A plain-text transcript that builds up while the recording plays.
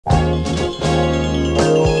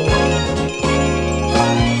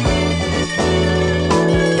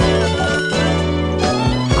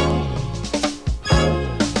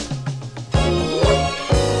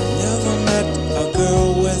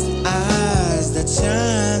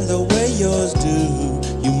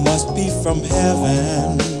from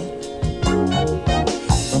heaven.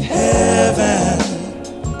 From heaven.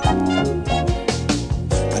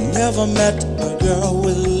 I never met a girl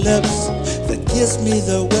with lips that kiss me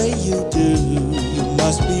the way you do. You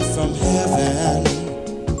must be from heaven.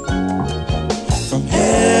 From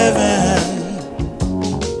heaven.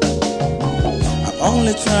 I'm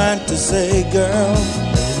only trying to say, girl,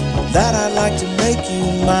 that I'd like to make you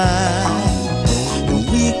mine. And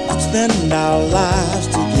we could spend our lives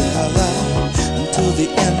together until the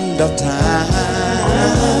end of time.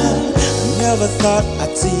 I never thought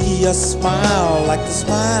I'd see a smile like the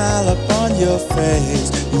smile upon your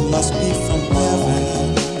face. You must be from heaven.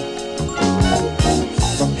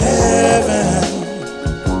 From heaven.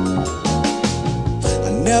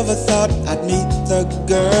 I never thought I'd meet the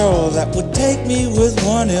girl that would take me with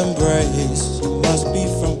one embrace. You must be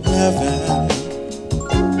from heaven.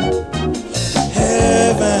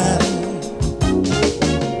 Heaven.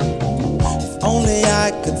 If only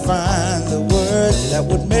I could find the words that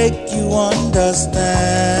would make you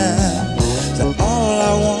understand that all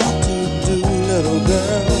I want to do, little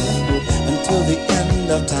girl, until the end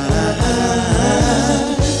of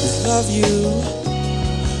time is love you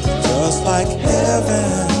just like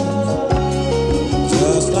heaven,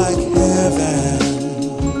 just like heaven.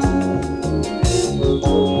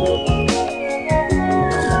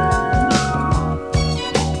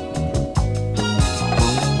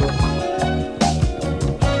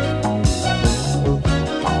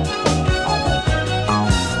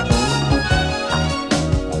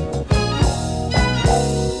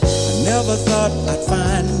 Never thought I'd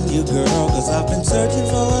find you, girl, 'cause I've been searching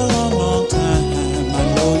for a long, long time. I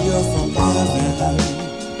know you're from heaven.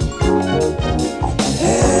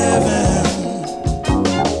 Heaven.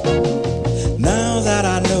 Now that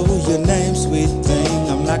I know your name, sweet thing,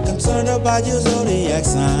 I'm not concerned about your zodiac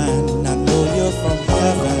sign. I know you're from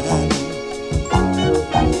heaven.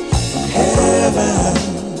 Heaven.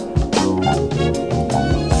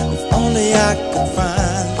 If only I could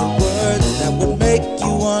find the words that would make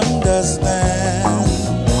you understand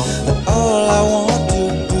that all I want to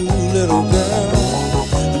do, little girl,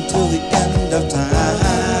 until the end of time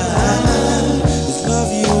is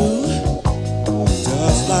love you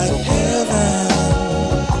just like heaven.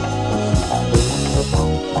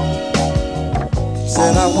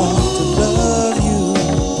 Said I want to love you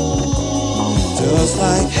just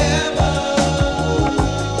like heaven.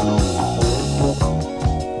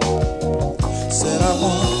 Said I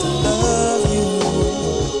want to love you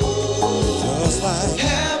just like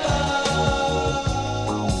heaven.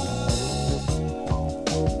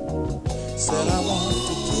 Said I want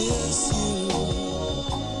to kiss you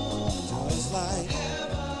just like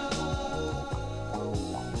heaven.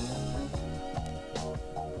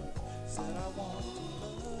 Said I want to